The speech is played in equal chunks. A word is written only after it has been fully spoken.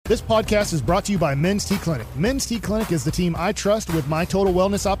This podcast is brought to you by Men's T Clinic. Men's T Clinic is the team I trust with my total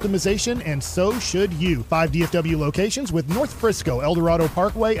wellness optimization, and so should you. 5 DFW locations with North Frisco, Eldorado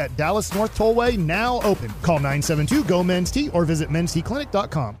Parkway at Dallas North Tollway now open. Call 972-GO-MEN'S-T or visit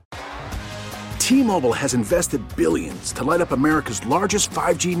mensteclinic.com. T-Mobile has invested billions to light up America's largest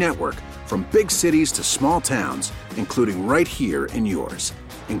 5G network, from big cities to small towns, including right here in yours.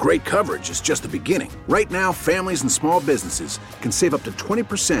 And great coverage is just the beginning. Right now, families and small businesses can save up to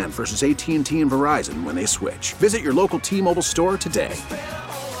 20% versus AT&T and Verizon when they switch. Visit your local T-Mobile store today.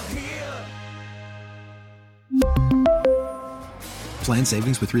 Plan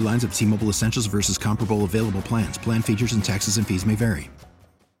savings with 3 lines of T-Mobile Essentials versus comparable available plans. Plan features and taxes and fees may vary.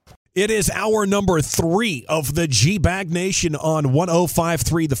 It is hour number 3 of the G-Bag Nation on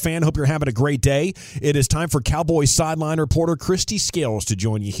 105.3 The Fan. Hope you're having a great day. It is time for Cowboys sideline reporter Christy Scales to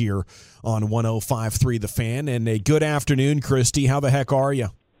join you here on 105.3 The Fan. And a good afternoon, Christy. How the heck are you?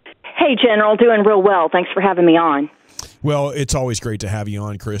 Hey, General. Doing real well. Thanks for having me on. Well, it's always great to have you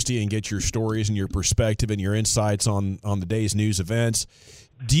on, Christy, and get your stories and your perspective and your insights on the day's news events.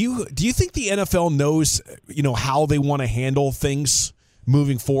 Do you think the NFL knows, how they want to handle things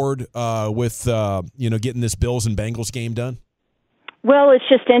moving forward with getting this Bills and Bengals game done? Well, it's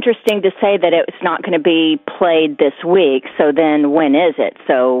just interesting to say that it's not going to be played this week. So then when is it?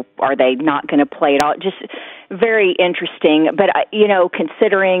 So are they not going to play it all? Just very interesting. But,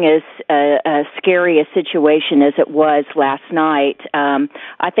 considering as scary a situation as it was last night,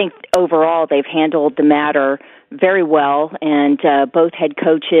 I think overall they've handled the matter very well, and both head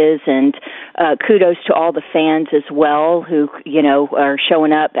coaches, and kudos to all the fans as well who, are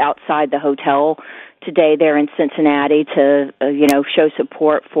showing up outside the hotel today there in Cincinnati to, show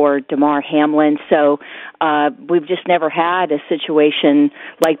support for Damar Hamlin. So we've just never had a situation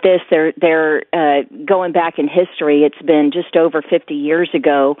like this. They're going back in history. It's been just over 50 years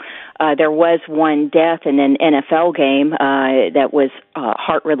ago. There was one death in an NFL game that was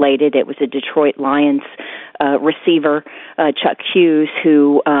heart-related. It was a Detroit Lions receiver, Chuck Hughes,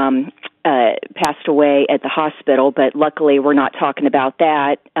 who passed away at the hospital, but luckily we're not talking about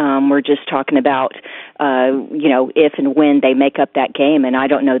that. We're just talking about, if and when they make up that game, and I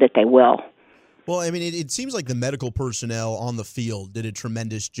don't know that they will. Well, I mean, it seems like the medical personnel on the field did a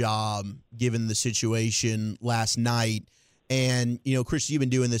tremendous job given the situation last night. And, Chris, you've been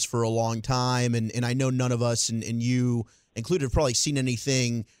doing this for a long time, and I know none of us, and you included, have probably seen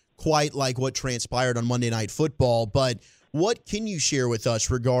anything quite like what transpired on Monday Night Football, but what can you share with us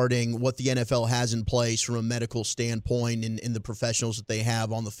regarding what the NFL has in place from a medical standpoint and the professionals that they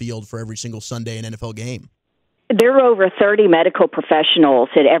have on the field for every single Sunday and NFL game? There are over 30 medical professionals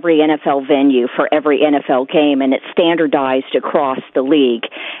at every NFL venue for every NFL game, and it's standardized across the league.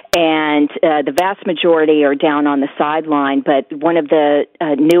 And the vast majority are down on the sideline, but one of the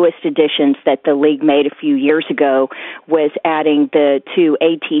newest additions that the league made a few years ago was adding the 2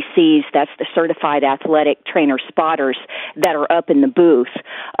 ATCs, that's the Certified Athletic Trainer Spotters, that are up in the booth.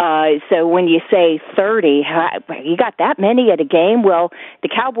 So when you say 30, you got that many at a game? Well, the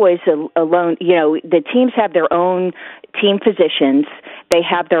Cowboys alone, the teams have their own team physicians, they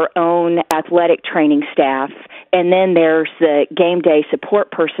have their own athletic training staff, and then there's the game day support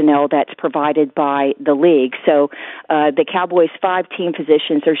personnel that's provided by the league. So the Cowboys' 5 team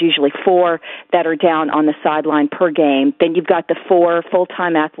physicians, there's usually 4 that are down on the sideline per game. Then you've got the 4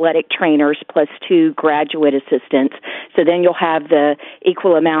 full-time athletic trainers plus 2 graduate assistants. So then you'll have the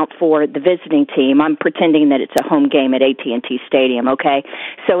equal amount for the visiting team. I'm pretending that it's a home game at AT&T Stadium, okay?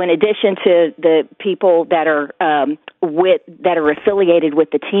 So in addition to the people that are affiliated with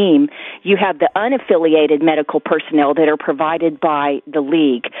the team, you have the unaffiliated medical personnel that are provided by the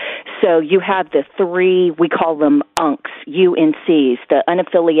league. So you have the 3, we call them UNCs, UNCs, the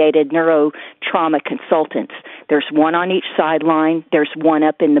unaffiliated neurotrauma consultants. There's 1 on each sideline. There's 1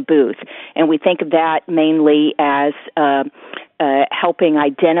 up in the booth. And we think of that mainly as helping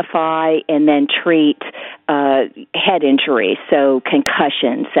identify and then treat head injuries, so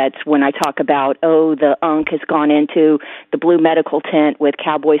concussions. That's when I talk about, the UNC has gone into the blue medical tent with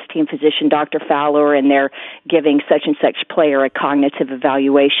Cowboys team physician Dr. Fowler, and they're giving such and such player a cognitive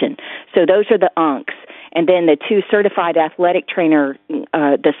evaluation. So those are the UNCs. And then the 2 certified athletic trainer,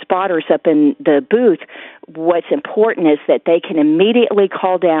 the spotters up in the booth, what's important is that they can immediately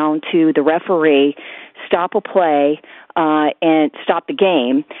call down to the referee, stop a play and stop the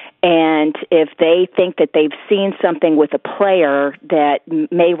game. And if they think that they've seen something with a player that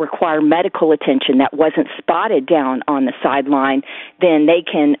may require medical attention that wasn't spotted down on the sideline, then they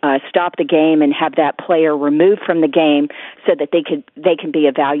can stop the game and have that player removed from the game so that they can be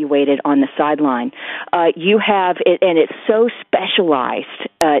evaluated on the sideline. You have it, and it's so specialized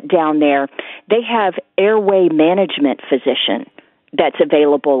down there. They have airway management physician that's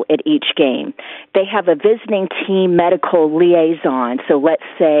available at each game. They have a visiting team medical liaison. So let's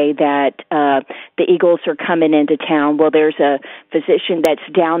say that the Eagles are coming into town. Well, there's a physician that's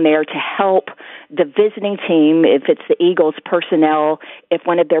down there to help the visiting team, if it's the Eagles personnel, if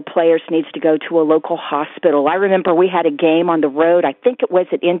one of their players needs to go to a local hospital. I remember we had a game on the road, I think it was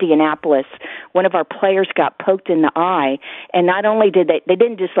at Indianapolis. One of our players got poked in the eye, and not only did they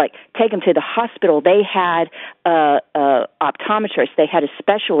didn't just like take him to the hospital, they had a optometrist, they had a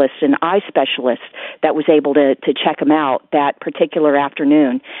specialist, an eye specialist that was able to check him out that particular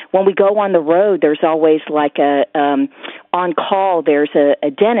afternoon. When we go on the road, there's always like on call, there's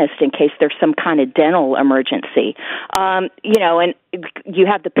a dentist in case there's some kind of dental emergency. And you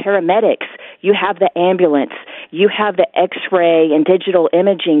have the paramedics, you have the ambulance, you have the X-ray and digital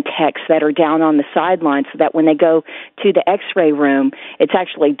imaging techs that are down on the sideline so that when they go to the X-ray room, it's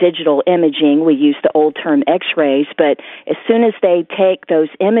actually digital imaging. We use the old term X-rays, but as soon as they take those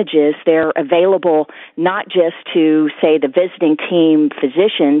images, they're available not just to, say, the visiting team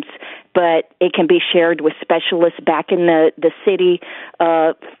physicians, but it can be shared with specialists back in the city,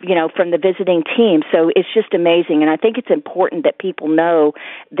 from the visiting team. So it's just amazing. And I think it's important that people know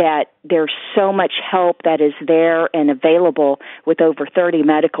that there's so much help that is there and available with over 30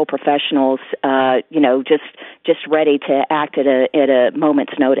 medical professionals, just ready to act at a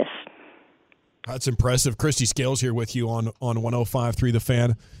moment's notice. That's impressive. Christy Scales here with you on 105.3 The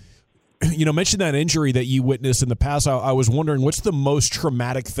Fan. Mentioned that injury that you witnessed in the past. I was wondering, what's the most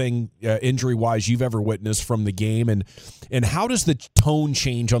traumatic thing injury-wise you've ever witnessed from the game, and how does the tone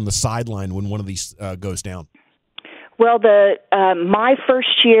change on the sideline when one of these goes down? Well, my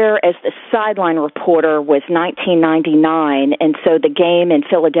first year as the sideline reporter was 1999, and so the game in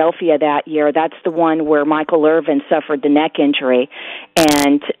Philadelphia that year, that's the one where Michael Irvin suffered the neck injury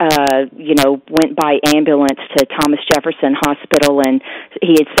and, went by ambulance to Thomas Jefferson Hospital, and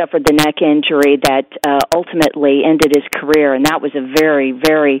he had suffered the neck injury that ultimately ended his career, and that was a very,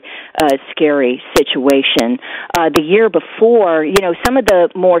 very scary situation. The year before, some of the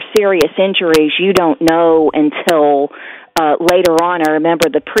more serious injuries you don't know until later on. I remember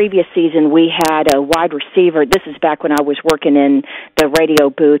the previous season we had a wide receiver. This is back when I was working in the radio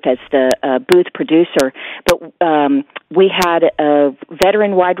booth as the booth producer. But we had a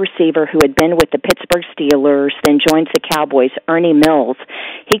veteran wide receiver who had been with the Pittsburgh Steelers, then joins the Cowboys, Ernie Mills.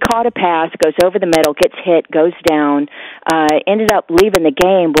 He caught a pass, goes over the middle, gets hit, goes down, ended up leaving the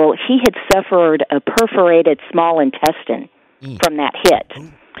game. Well, he had suffered a perforated small intestine from that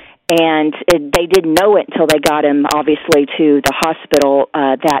hit. And they didn't know it until they got him, obviously, to the hospital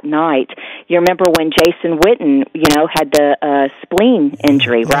that night. You remember when Jason Witten, had the spleen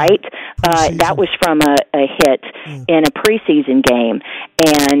injury, right? That was from a hit in a preseason game.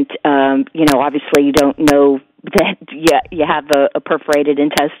 And, obviously you don't know that you have a perforated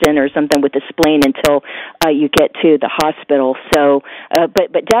intestine or something with the spleen until you get to the hospital. So,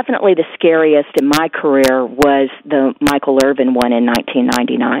 but definitely the scariest in my career was the Michael Irvin one in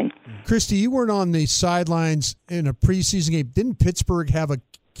 1999. Christy, you weren't on the sidelines in a preseason game. Didn't Pittsburgh have a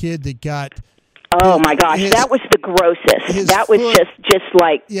kid that got... Oh my gosh, that was the grossest. That was just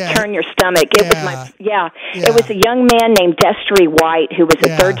like turn your stomach. It was It was a young man named Destry White who was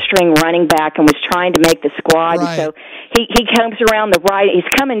a third string running back and was trying to make the squad. Right. And so he comes around the right. He's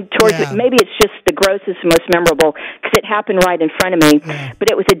coming towards it. Maybe it's just the grossest, most memorable because it happened right in front of me. Yeah.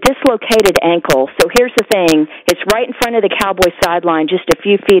 But it was a dislocated ankle. So here's the thing: it's right in front of the Cowboy sideline, just a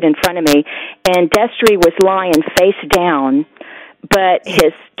few feet in front of me, and Destry was lying face down. But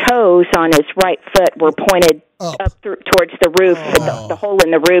his toes on his right foot were pointed up towards the roof, the hole in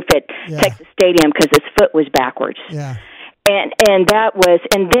the roof at Texas Stadium, because his foot was backwards. Yeah. And that was,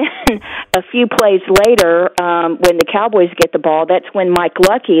 and then a few plays later, when the Cowboys get the ball, that's when Mike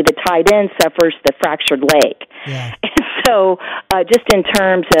Luckey, the tight end, suffers the fractured leg. Yeah. And so, just in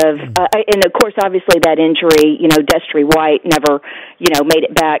terms of, and of course, obviously that injury, Destry White never, made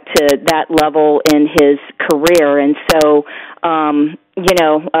it back to that level in his career, and so,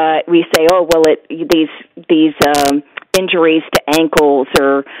 we say, oh well, these injuries to ankles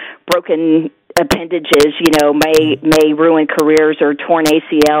or broken appendages, may ruin careers, or torn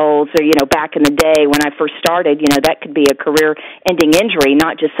ACLs, or, back in the day when I first started, that could be a career-ending injury,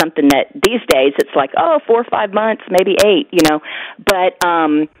 not just something that these days it's like, 4 or 5 months, maybe 8,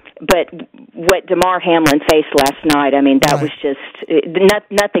 But what Damar Hamlin faced last night, that was just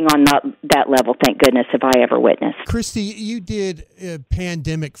nothing on that level, thank goodness, have I ever witnessed. Christy, you did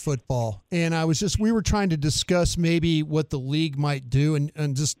pandemic football, and we were trying to discuss maybe what the league might do,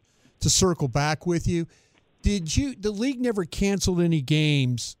 and just to circle back with you, the league never canceled any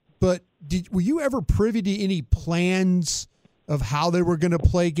games, but were you ever privy to any plans of how they were going to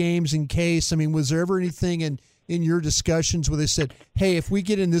play games in case? Was there ever anything in your discussions where they said, hey, if we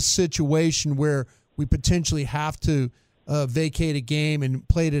get in this situation where we potentially have to vacate a game and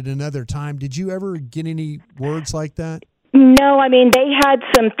play it at another time, did you ever get any words like that? No, they had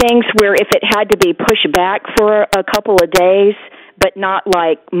some things where if it had to be pushed back for a couple of days, but not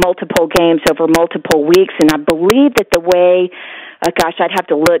like multiple games over multiple weeks. And I believe that the way, I'd have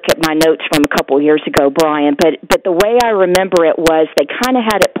to look at my notes from a couple of years ago, Brian, but the way I remember it was they kind of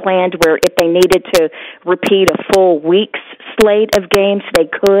had it planned where if they needed to repeat a full week's slate of games, they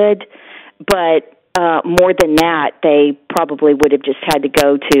could, but more than that, they probably would have just had to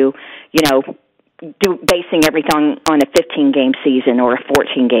go to, basing everything on a 15-game season or a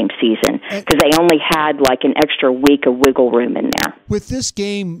 14-game season, because they only had like an extra week of wiggle room in there. With this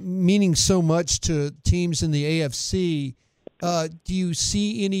game meaning so much to teams in the AFC, do you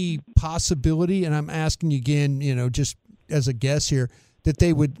see any possibility, and I'm asking you again, just as a guess here, that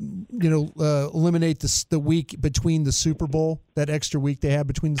they would, eliminate the week between the Super Bowl, that extra week they have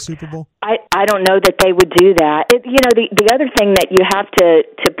between the Super Bowl? I don't know that they would do that. The other thing that you have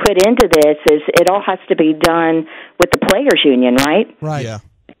to put into this is it all has to be done with the Players Union, right? Right. Yeah.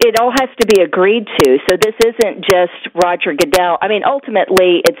 It all has to be agreed to. So this isn't just Roger Goodell.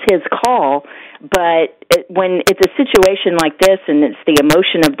 Ultimately, it's his call, but when it's a situation like this and it's the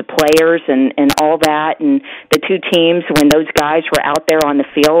emotion of the players and all that, and the two teams, when those guys were out there on the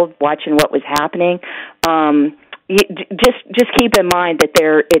field watching what was happening, just keep in mind that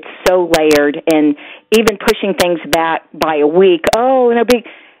it's so layered, and even pushing things back by a week,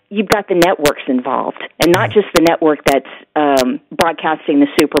 you've got the networks involved, and not just the network that's broadcasting the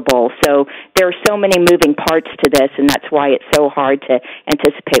Super Bowl. So there are so many moving parts to this, and that's why it's so hard to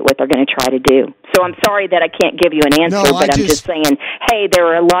anticipate what they're going to try to do. So I'm sorry that I can't give you an answer, but I'm just saying, hey, there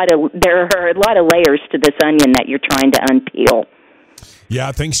are a lot of layers to this onion that you're trying to unpeel.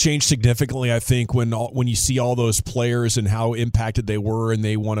 Yeah, things change significantly, I think, when you see all those players and how impacted they were and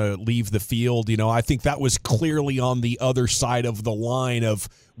they want to leave the field. I think that was clearly on the other side of the line of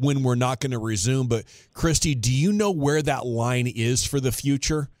when we're not going to resume. But, Christy, do you know where that line is for the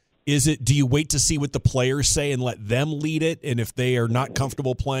future? Do you wait to see what the players say and let them lead it? And if they are not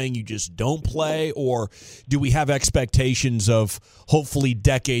comfortable playing, you just don't play? Or do we have expectations of hopefully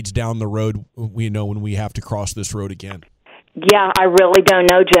decades down the road, when we have to cross this road again? Yeah, I really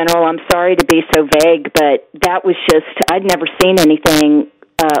don't know, General. I'm sorry to be so vague, but that was I'd never seen anything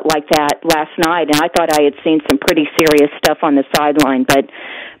like that last night, and I thought I had seen some pretty serious stuff on the sideline, but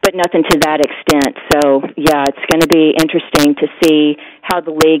nothing to that extent. So, yeah, it's going to be interesting to see how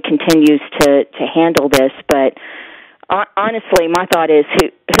the league continues to handle this, but honestly, my thought is,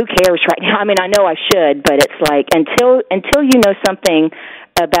 who cares right now? I know I should, but it's like, until you know something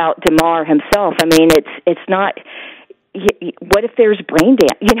about Damar himself, it's not... What if there's brain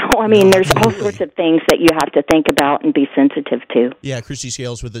damage? There's all sorts of things that you have to think about and be sensitive to. Yeah, Christy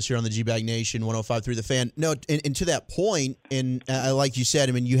Scales with us here on the G-Bag Nation, 105.3 The Fan. No, and to that point, and like you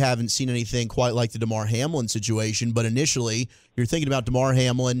said, you haven't seen anything quite like the Damar Hamlin situation, but initially you're thinking about Damar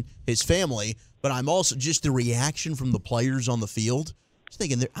Hamlin, his family, but I'm also just the reaction from the players on the field.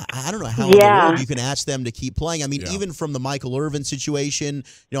 Thinking, I don't know how in the world you can ask them to keep playing. Even from the Michael Irvin situation,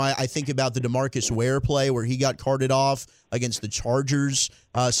 I think about the DeMarcus Ware play where he got carted off against the Chargers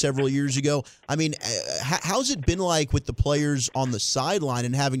several years ago. How's it been like with the players on the sideline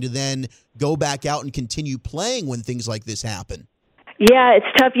and having to then go back out and continue playing when things like this happen? Yeah, it's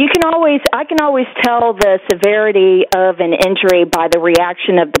tough. I can always tell the severity of an injury by the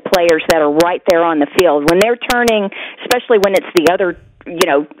reaction of the players that are right there on the field. When they're turning, especially when it's the other,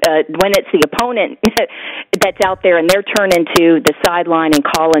 when it's the opponent that's out there and they're turning to the sideline and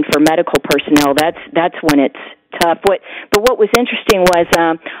calling for medical personnel, that's when it's tough. But what was interesting was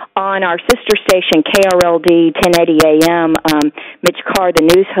on our sister station, KRLD 1080 AM, Mitch Carr, the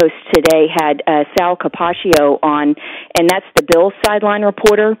news host today, had Sal Capaccio on, and that's the Bills sideline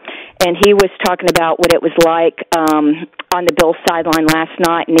reporter, and he was talking about what it was like on the Bills sideline last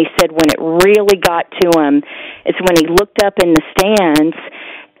night, and he said when it really got to him is when he looked up in the stands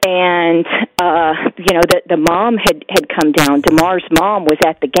and the mom had come down. DeMar's mom was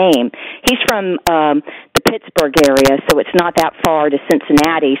at the game. He's from the Pittsburgh area, so it's not that far to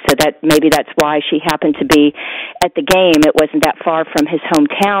Cincinnati, so that maybe that's why she happened to be at the game. It wasn't that far from his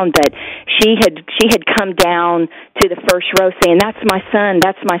hometown, but she had come down to the first row saying, "That's my son,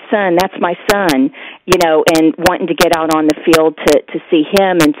 that's my son, that's my son," and wanting to get out on the field to see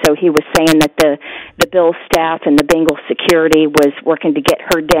him. And so he was saying that the Bills staff and the Bengals security was working to get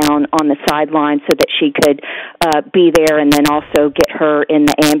her down on the sideline so that she could be there, and then also get her in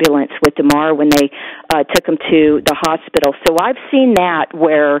the ambulance with DeMar when they took him to the hospital. So I've seen that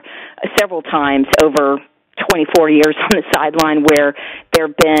where several times over 24 years on the sideline where there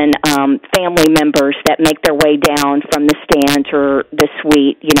have been family members that make their way down from the stands or the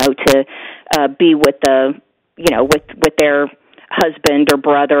suite, to be with with their husband or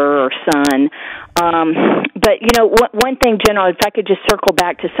brother or son. But, one thing, General, if I could just circle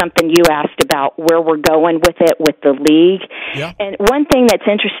back to something you asked about where we're going with it with the league. Yeah. And one thing that's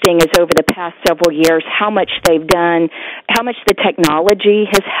interesting is over the past several years, how much they've done, how much the technology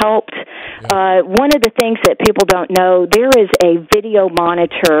has helped. Yeah. One of the things that people don't know, there is a video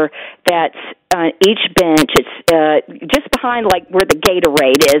monitor that's each bench. It's just behind where the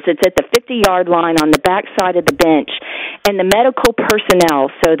Gatorade is. It's at the 50-yard line on the back side of the bench. And the medical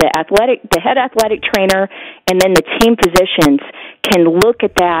personnel, so the head athletic trainer and then the team physicians can look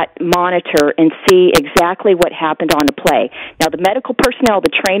at that monitor and see exactly what happened on a play. Now, the medical personnel,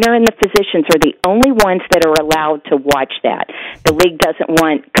 the trainer and the physicians are the only ones that are allowed to watch that. The league doesn't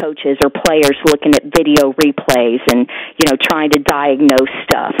want coaches or players looking at video replays and, trying to diagnose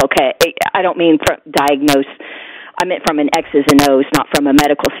stuff. Okay, I don't mean diagnose. I meant from an X's and O's, not from a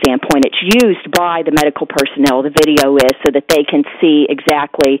medical standpoint. It's used by the medical personnel, the video is, so that they can see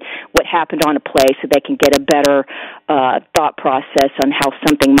exactly what happened on a play so they can get a better thought process on how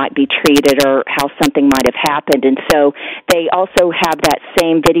something might be treated or how something might have happened. And so they also have that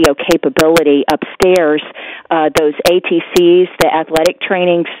same video capability upstairs. Those ATCs, the athletic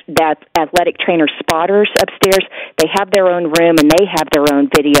trainer spotters upstairs, they have their own room and they have their own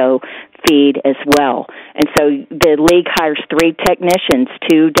video feed as well. And so the league hires 3 technicians,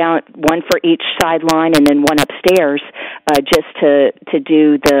 2 down, 1 for each sideline and then 1 upstairs, just to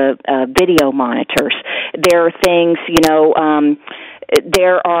do the video monitors. There are things,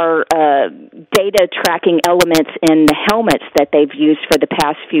 there are data tracking elements in the helmets that they've used for the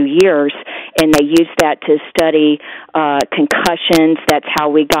past few years, and they use that to study concussions. That's how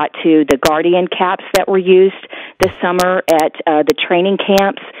we got to the Guardian caps that were used this summer at the training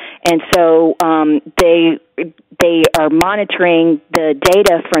camps. And so they are monitoring the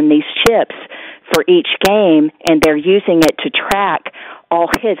data from these chips for each game, and they're using it to track all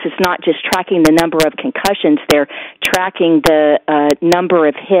hits. It's not just tracking the number of concussions. They're tracking the number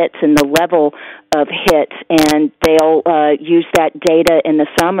of hits and the level of hits, and they'll use that data in the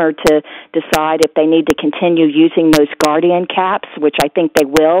summer to decide if they need to continue using those Guardian caps, which I think they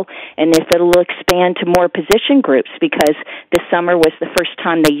will, and if it'll expand to more position groups, because this summer was the first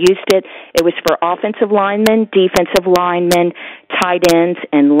time they used it. It was for offensive linemen, defensive linemen, tight ends,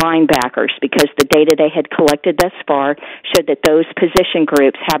 and linebackers, because the data they had collected thus far showed that those position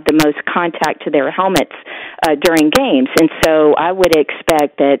groups have the most contact to their helmets during games. And so I would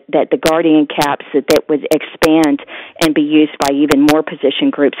expect that the Guardian caps that would expand and be used by even more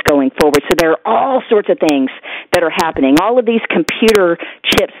position groups going forward. So there are all sorts of things that are happening. All of these computer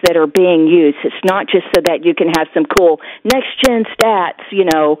chips that are being used, it's not just so that you can have some cool next-gen stats,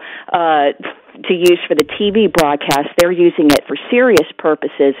 to use for the TV broadcast. They're using it for serious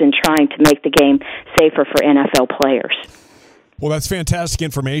purposes and trying to make the game safer for NFL players. Well, that's fantastic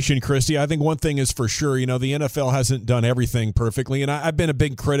information, Christy. I think one thing is for sure, the NFL hasn't done everything perfectly, and I've been a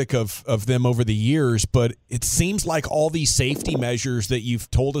big critic of them over the years, but it seems like all these safety measures that you've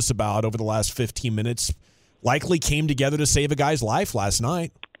told us about over the last 15 minutes likely came together to save a guy's life last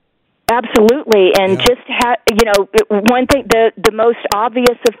night. Absolutely, and one thing, the most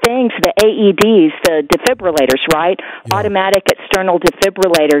obvious of things, the AEDs, the defibrillators, right? Yeah. Automatic external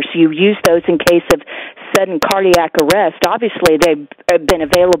defibrillators. You use those in case of sudden cardiac arrest. Obviously, they've been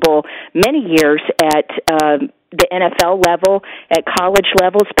available many years at the NFL level, at college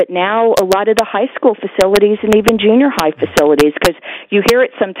levels, but now a lot of the high school facilities and even junior high facilities, because you hear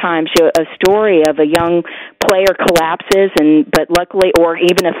it sometimes, a story of a young player collapses, but luckily, or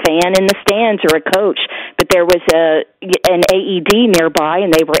even a fan in the stands or a coach, but there was an AED nearby,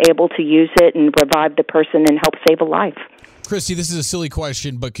 and they were able to use it and revive the person and help save a life. Christy, this is a silly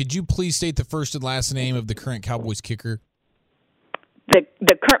question, but could you please state the first and last name of the current Cowboys kicker? The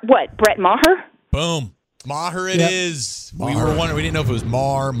current, what, Brett Maher? Boom. Maher it is. We were wondering. We didn't know if it was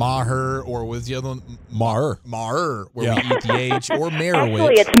Maher, or was the other one Maher, where we eat the H, or Marowitz.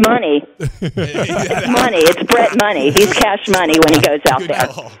 Actually, it's money. It's money. It's Brett Money. He's cash money when he goes out there.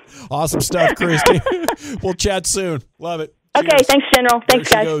 Awesome stuff, Christy. We'll chat soon. Love it. Okay, Cheers. thanks, General. Thanks,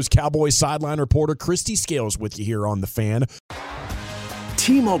 there she guys. goes, Cowboys sideline reporter Christy Scales with you here on The Fan.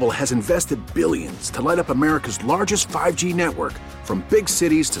 T-Mobile has invested billions to light up America's largest 5G network, from big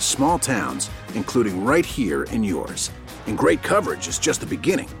cities to small towns, including right here in yours. And great coverage is just the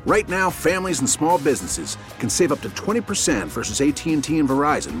beginning. Right now, families and small businesses can save up to 20% versus AT&T and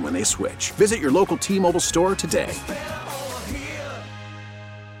Verizon when they switch. Visit your local T-Mobile store today.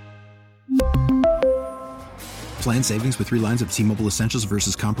 Plan savings with 3 lines of T-Mobile Essentials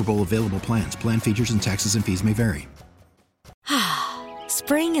versus comparable available plans. Plan features and taxes and fees may vary.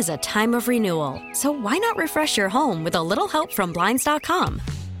 Spring is a time of renewal, so why not refresh your home with a little help from Blinds.com?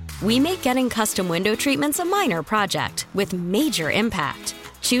 We make getting custom window treatments a minor project with major impact.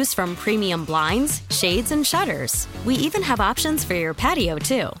 Choose from premium blinds, shades, and shutters. We even have options for your patio,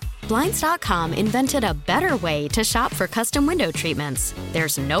 too. Blinds.com invented a better way to shop for custom window treatments.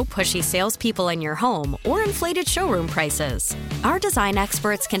 There's no pushy salespeople in your home or inflated showroom prices. Our design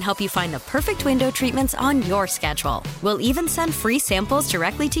experts can help you find the perfect window treatments on your schedule. We'll even send free samples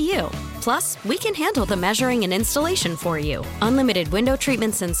directly to you. Plus, we can handle the measuring and installation for you. Unlimited window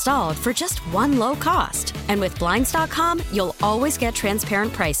treatments installed for just one low cost. And with Blinds.com, you'll always get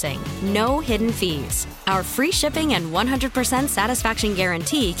transparent pricing. No hidden fees. Our free shipping and 100% satisfaction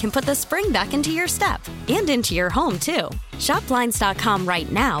guarantee can put the spring back into your step and into your home, too. Shop Blinds.com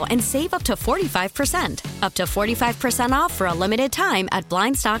right now and save up to 45%. Up to 45% off for a limited time at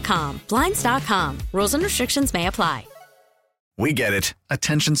Blinds.com. Blinds.com. Rules and restrictions may apply. We get it.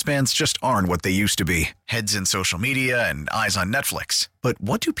 Attention spans just aren't what they used to be. Heads in social media and eyes on Netflix. But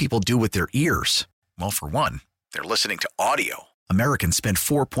what do people do with their ears? Well, for one, they're listening to audio. Americans spend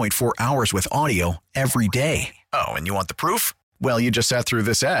 4.4 hours with audio every day. Oh, and you want the proof? Well, you just sat through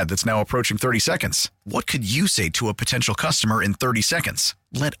this ad that's now approaching 30 seconds. What could you say to a potential customer in 30 seconds?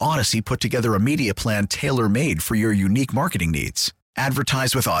 Let Odyssey put together a media plan tailor-made for your unique marketing needs.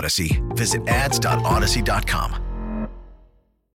 Advertise with Odyssey. Visit ads.odyssey.com.